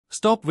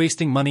Stop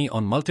wasting money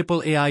on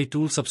multiple AI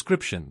tool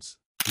subscriptions.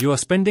 You are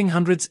spending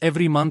hundreds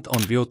every month on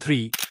Veo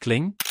 3,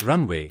 Kling,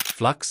 Runway,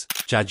 Flux,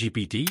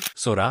 ChatGPT,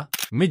 Sora,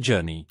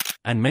 Midjourney,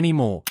 and many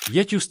more,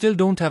 yet you still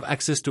don't have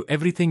access to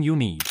everything you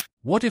need.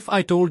 What if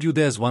I told you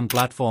there's one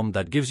platform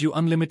that gives you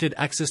unlimited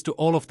access to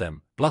all of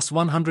them, plus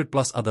 100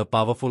 plus other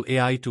powerful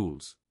AI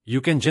tools? You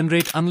can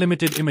generate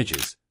unlimited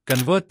images,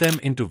 convert them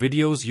into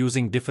videos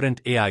using different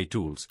AI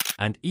tools,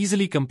 and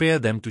easily compare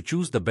them to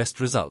choose the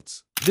best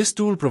results. This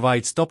tool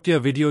provides top-tier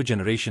video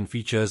generation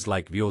features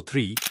like Veo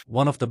 3,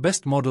 one of the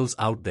best models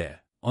out there.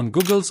 On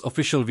Google's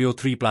official Veo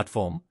 3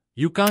 platform,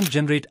 you can't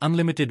generate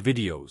unlimited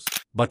videos.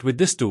 But with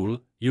this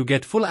tool, you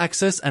get full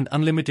access and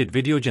unlimited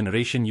video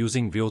generation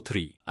using Veo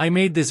 3. I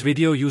made this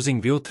video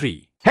using Veo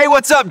 3. Hey,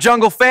 what's up,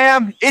 Jungle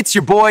Fam? It's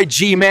your boy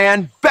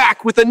G-Man,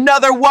 back with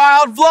another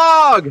wild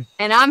vlog!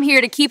 And I'm here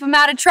to keep him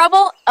out of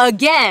trouble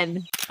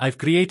again. I've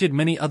created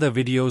many other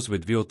videos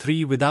with Veo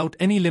 3 without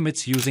any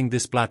limits using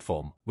this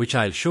platform, which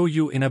I'll show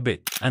you in a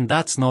bit. And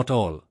that's not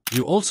all.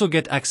 You also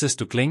get access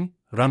to Kling,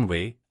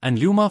 Runway, and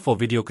Luma for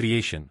video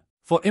creation.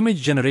 For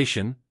image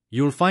generation,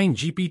 you'll find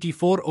GPT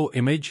 4o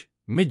Image,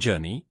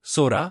 Midjourney,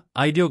 Sora,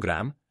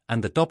 Ideogram,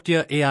 and the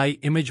top-tier AI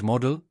image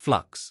model,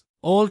 Flux.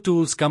 All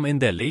tools come in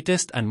their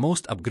latest and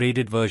most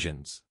upgraded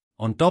versions.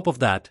 On top of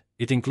that,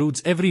 it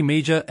includes every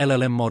major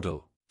LLM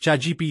model: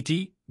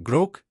 ChatGPT,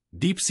 Grok,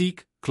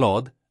 DeepSeek,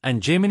 Claude,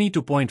 and Gemini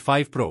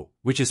 2.5 Pro,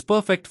 which is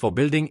perfect for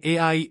building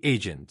AI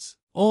agents.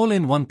 All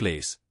in one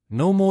place,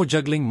 no more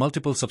juggling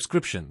multiple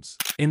subscriptions.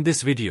 In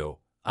this video,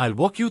 I'll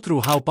walk you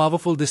through how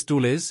powerful this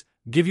tool is,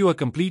 give you a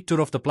complete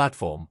tour of the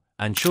platform,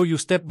 and show you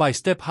step by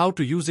step how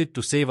to use it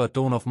to save a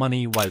ton of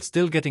money while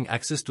still getting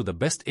access to the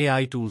best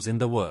AI tools in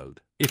the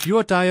world. If you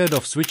are tired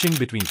of switching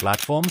between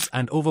platforms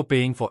and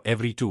overpaying for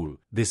every tool,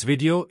 this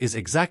video is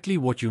exactly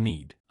what you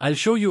need. I'll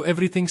show you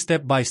everything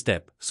step by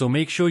step, so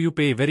make sure you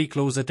pay very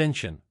close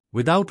attention.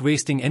 Without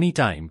wasting any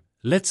time,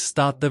 let's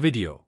start the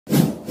video.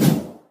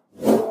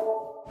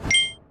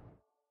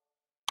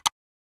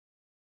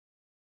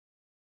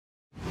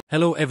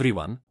 Hello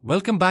everyone,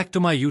 welcome back to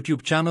my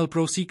YouTube channel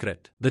Pro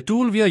Secret. The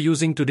tool we are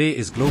using today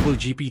is Global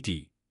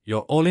GPT,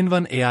 your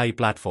all-in-one AI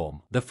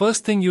platform. The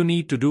first thing you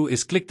need to do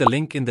is click the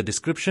link in the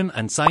description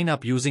and sign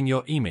up using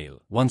your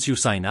email. Once you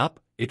sign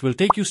up, it will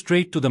take you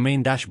straight to the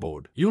main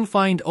dashboard. You'll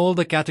find all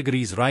the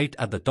categories right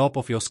at the top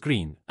of your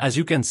screen. As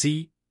you can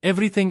see,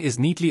 everything is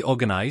neatly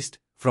organized,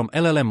 from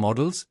LLM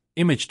models,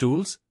 image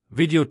tools,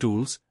 video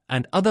tools,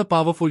 and other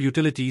powerful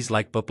utilities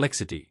like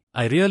Perplexity.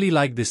 I really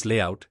like this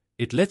layout.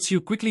 It lets you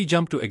quickly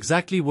jump to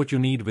exactly what you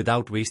need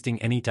without wasting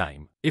any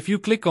time. If you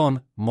click on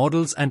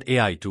Models and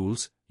AI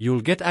Tools, you'll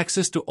get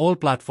access to all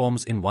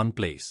platforms in one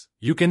place.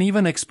 You can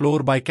even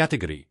explore by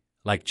category,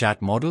 like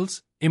chat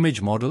models,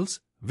 image models,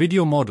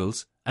 video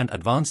models, and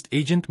advanced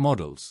agent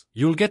models.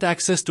 You'll get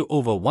access to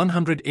over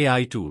 100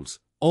 AI tools,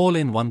 all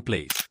in one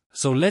place.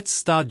 So let's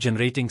start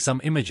generating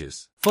some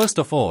images. First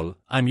of all,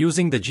 I'm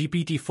using the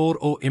GPT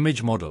 4o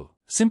image model.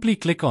 Simply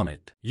click on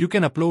it. You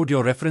can upload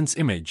your reference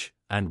image,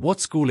 and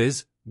what's cool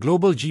is,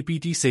 Global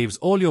GPT saves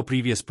all your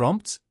previous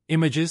prompts,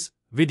 images,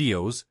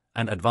 videos,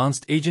 and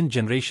advanced agent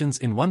generations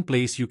in one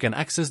place. You can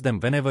access them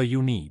whenever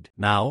you need.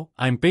 Now,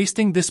 I'm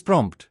pasting this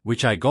prompt,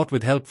 which I got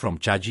with help from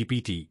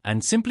ChatGPT,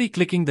 and simply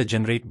clicking the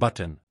generate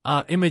button.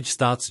 Our image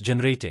starts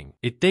generating.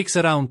 It takes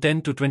around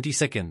 10 to 20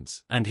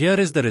 seconds. And here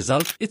is the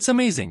result. It's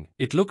amazing.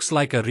 It looks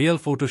like a real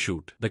photo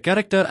shoot. The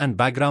character and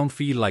background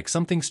feel like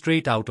something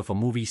straight out of a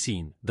movie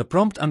scene. The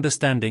prompt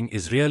understanding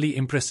is really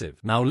impressive.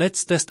 Now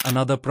let's test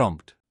another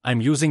prompt. I'm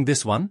using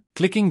this one,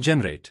 clicking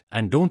generate,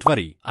 and don't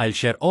worry, I'll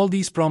share all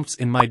these prompts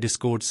in my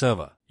Discord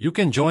server. You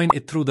can join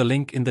it through the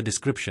link in the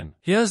description.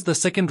 Here's the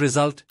second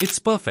result. It's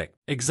perfect.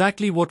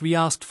 Exactly what we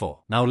asked for.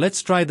 Now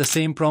let's try the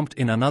same prompt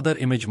in another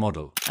image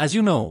model. As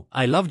you know,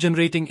 I love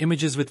generating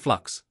images with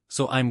Flux,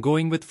 so I'm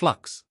going with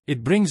Flux.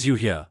 It brings you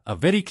here a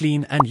very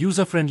clean and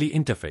user-friendly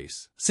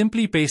interface.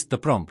 Simply paste the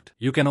prompt.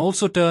 You can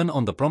also turn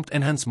on the prompt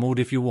enhance mode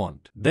if you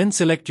want. Then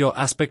select your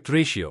aspect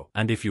ratio,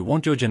 and if you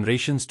want your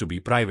generations to be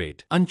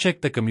private,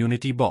 uncheck the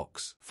community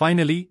box.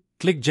 Finally,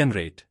 click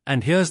generate,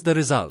 and here's the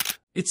result.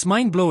 It's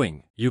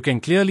mind-blowing. You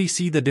can clearly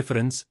see the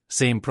difference,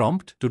 same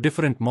prompt to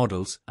different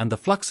models, and the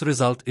Flux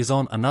result is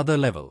on another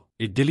level.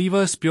 It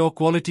delivers pure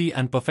quality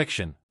and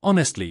perfection.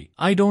 Honestly,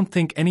 I don't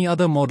think any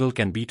other model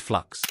can beat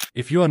Flux.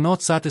 If you are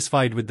not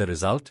satisfied with the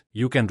result,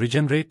 you can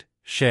regenerate,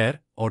 share,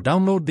 or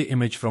download the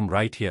image from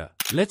right here.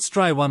 Let's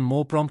try one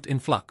more prompt in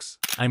Flux.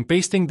 I'm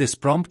pasting this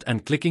prompt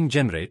and clicking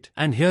generate,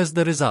 and here's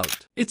the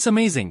result. It's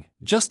amazing.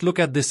 Just look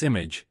at this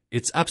image.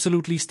 It's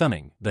absolutely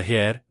stunning. The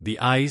hair, the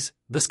eyes,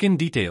 the skin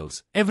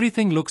details,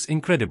 everything looks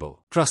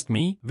incredible. Trust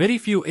me, very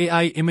few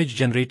AI image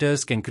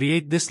generators can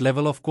create this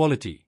level of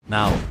quality.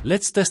 Now,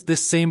 let's test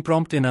this same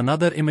prompt in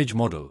another image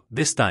model.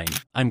 This time,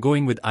 I'm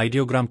going with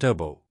Ideogram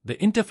Turbo. The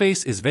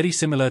interface is very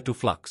similar to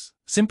Flux.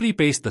 Simply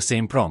paste the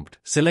same prompt,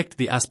 select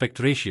the aspect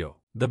ratio.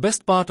 The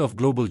best part of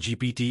Global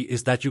GPT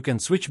is that you can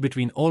switch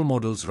between all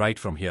models right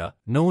from here,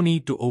 no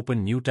need to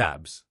open new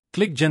tabs.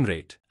 Click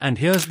generate, and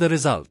here's the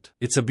result.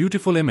 It's a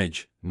beautiful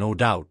image, no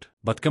doubt,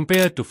 but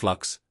compared to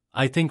Flux,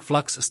 I think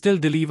Flux still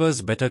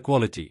delivers better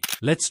quality.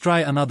 Let's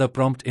try another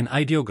prompt in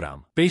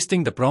Ideogram.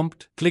 Pasting the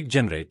prompt, click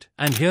generate,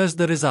 and here's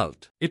the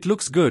result. It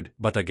looks good,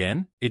 but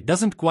again, it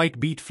doesn't quite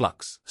beat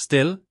Flux.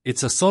 Still,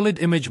 it's a solid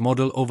image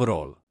model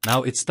overall.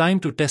 Now it's time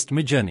to test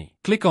Midjourney.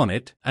 Click on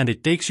it, and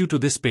it takes you to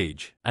this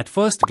page. At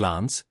first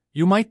glance,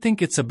 you might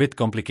think it's a bit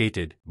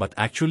complicated, but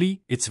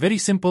actually, it's very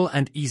simple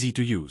and easy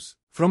to use.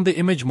 From the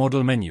image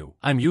model menu,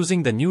 I'm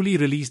using the newly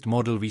released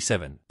Model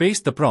V7.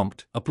 Paste the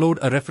prompt, upload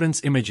a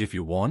reference image if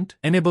you want,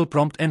 enable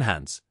prompt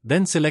enhance,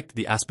 then select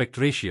the aspect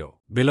ratio.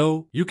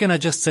 Below, you can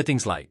adjust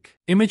settings like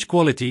image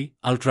quality,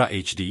 Ultra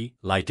HD,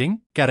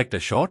 lighting, character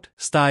shot,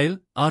 style,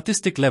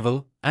 artistic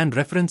level, and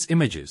reference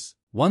images.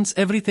 Once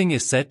everything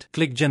is set,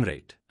 click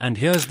generate. And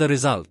here's the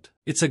result.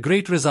 It's a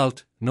great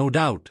result, no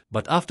doubt,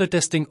 but after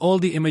testing all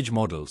the image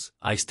models,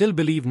 I still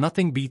believe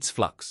nothing beats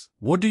Flux.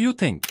 What do you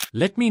think?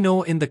 Let me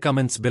know in the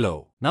comments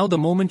below. Now the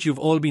moment you've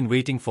all been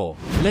waiting for.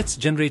 Let's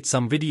generate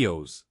some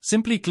videos.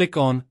 Simply click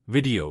on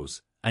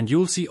Videos, and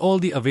you'll see all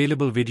the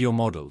available video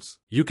models.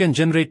 You can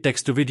generate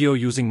text to video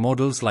using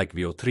models like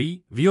Veo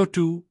 3, Veo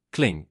 2,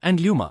 Kling, and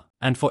Luma.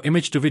 And for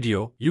image to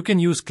video, you can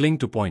use Kling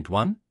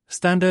 2.1,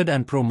 Standard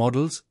and Pro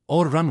models,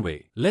 or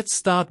Runway. Let's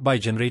start by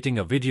generating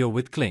a video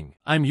with Kling.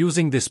 I'm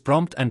using this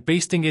prompt and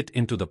pasting it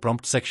into the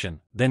prompt section.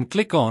 Then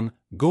click on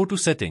Go to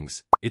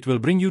Settings. It will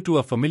bring you to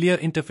a familiar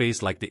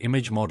interface like the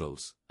image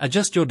models.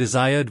 Adjust your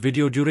desired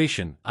video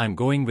duration. I'm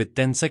going with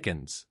 10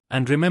 seconds.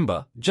 And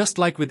remember, just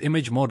like with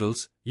image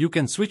models, you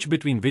can switch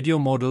between video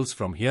models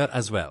from here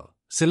as well.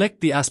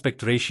 Select the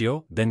aspect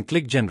ratio, then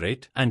click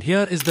generate, and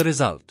here is the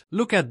result.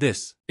 Look at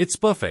this. It's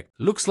perfect.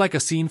 Looks like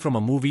a scene from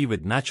a movie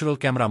with natural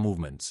camera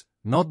movements,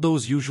 not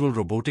those usual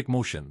robotic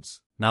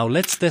motions. Now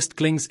let's test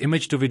Kling's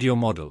image to video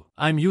model.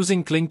 I'm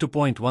using Kling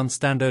 2.1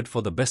 standard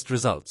for the best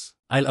results.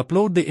 I'll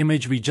upload the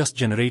image we just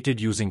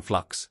generated using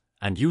Flux,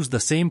 and use the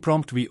same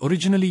prompt we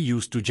originally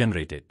used to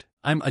generate it.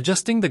 I'm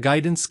adjusting the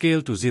guidance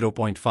scale to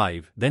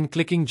 0.5, then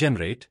clicking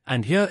generate,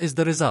 and here is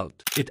the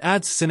result. It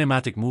adds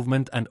cinematic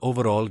movement and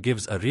overall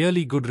gives a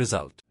really good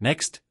result.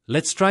 Next,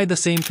 let's try the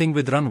same thing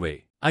with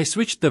Runway. I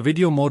switched the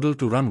video model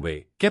to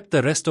Runway, kept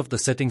the rest of the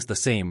settings the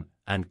same,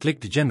 and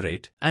clicked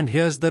generate, and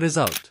here's the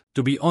result.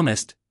 To be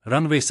honest,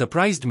 Runway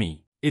surprised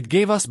me. It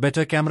gave us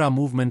better camera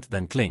movement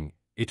than Kling.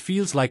 It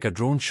feels like a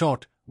drone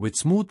shot, with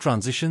smooth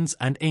transitions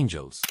and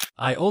angels.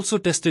 I also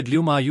tested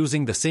Luma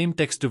using the same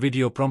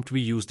text-to-video prompt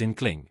we used in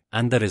Kling,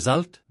 and the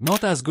result?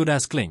 Not as good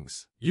as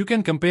Kling's. You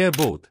can compare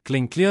both.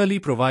 Kling clearly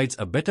provides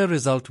a better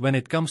result when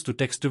it comes to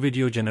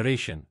text-to-video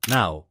generation.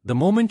 Now, the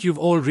moment you've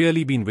all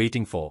really been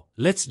waiting for.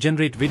 Let's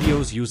generate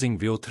videos using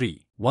Veo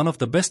 3, one of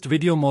the best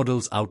video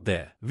models out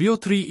there. Veo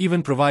 3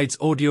 even provides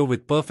audio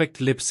with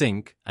perfect lip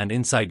sync, and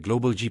inside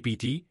Global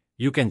GPT,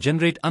 you can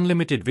generate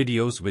unlimited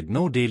videos with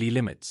no daily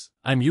limits.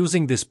 I'm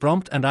using this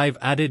prompt and I've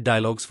added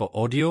dialogues for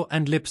audio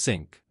and lip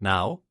sync.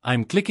 Now,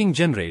 I'm clicking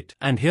generate,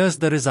 and here's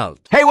the result.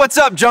 Hey, what's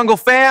up, Jungle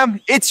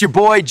Fam? It's your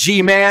boy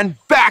G-Man,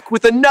 back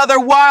with another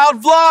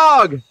wild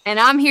vlog! And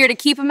I'm here to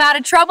keep him out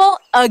of trouble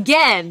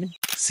again.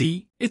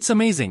 See, it's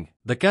amazing.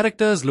 The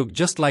characters look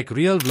just like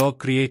real vlog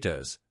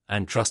creators.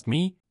 And trust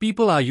me,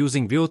 people are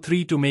using Veo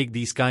 3 to make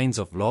these kinds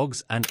of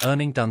vlogs and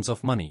earning tons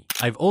of money.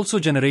 I've also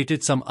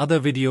generated some other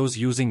videos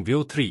using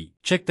Veo 3.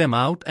 Check them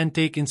out and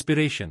take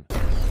inspiration.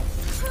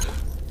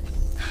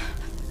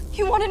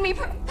 You wanted me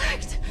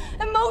perfect,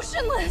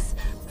 emotionless.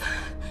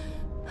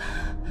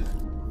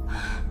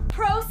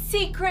 Pro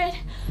secret,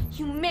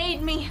 you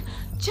made me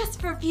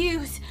just for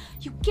views.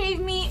 You gave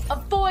me a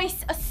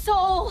voice, a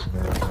soul,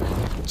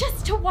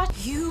 just to watch.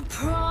 You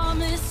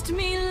promised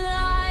me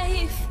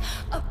life,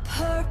 a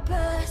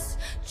purpose,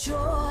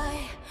 joy,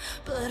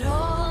 but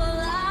all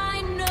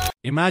I know.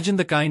 Imagine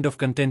the kind of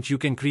content you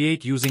can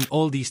create using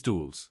all these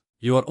tools.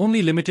 You are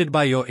only limited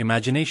by your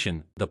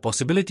imagination. The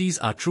possibilities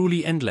are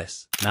truly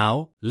endless.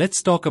 Now,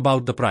 let's talk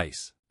about the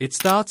price. It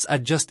starts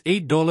at just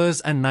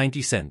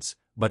 $8.90.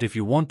 But if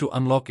you want to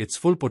unlock its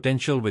full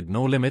potential with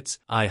no limits,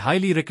 I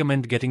highly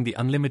recommend getting the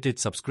unlimited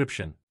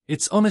subscription.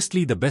 It's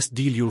honestly the best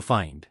deal you'll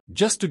find.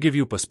 Just to give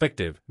you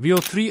perspective, Veo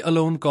 3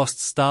 alone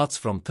starts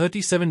from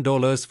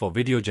 $37 for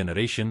video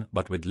generation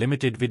but with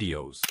limited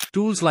videos.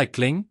 Tools like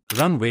Kling,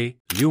 Runway,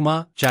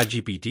 Luma,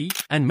 ChatGPT,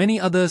 and many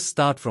others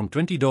start from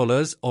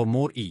 $20 or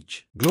more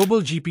each.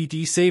 Global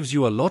GPT saves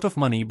you a lot of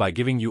money by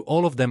giving you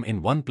all of them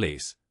in one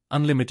place.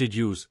 Unlimited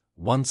use,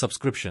 one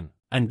subscription.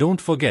 And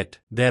don't forget,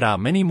 there are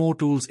many more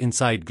tools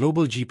inside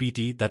Global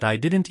GPT that I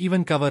didn't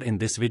even cover in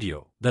this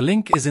video. The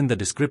link is in the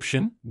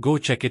description, go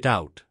check it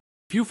out.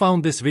 If you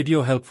found this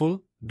video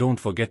helpful, don't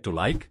forget to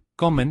like,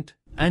 comment,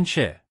 and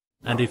share.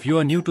 And if you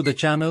are new to the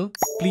channel,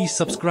 please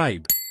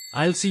subscribe.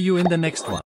 I'll see you in the next one.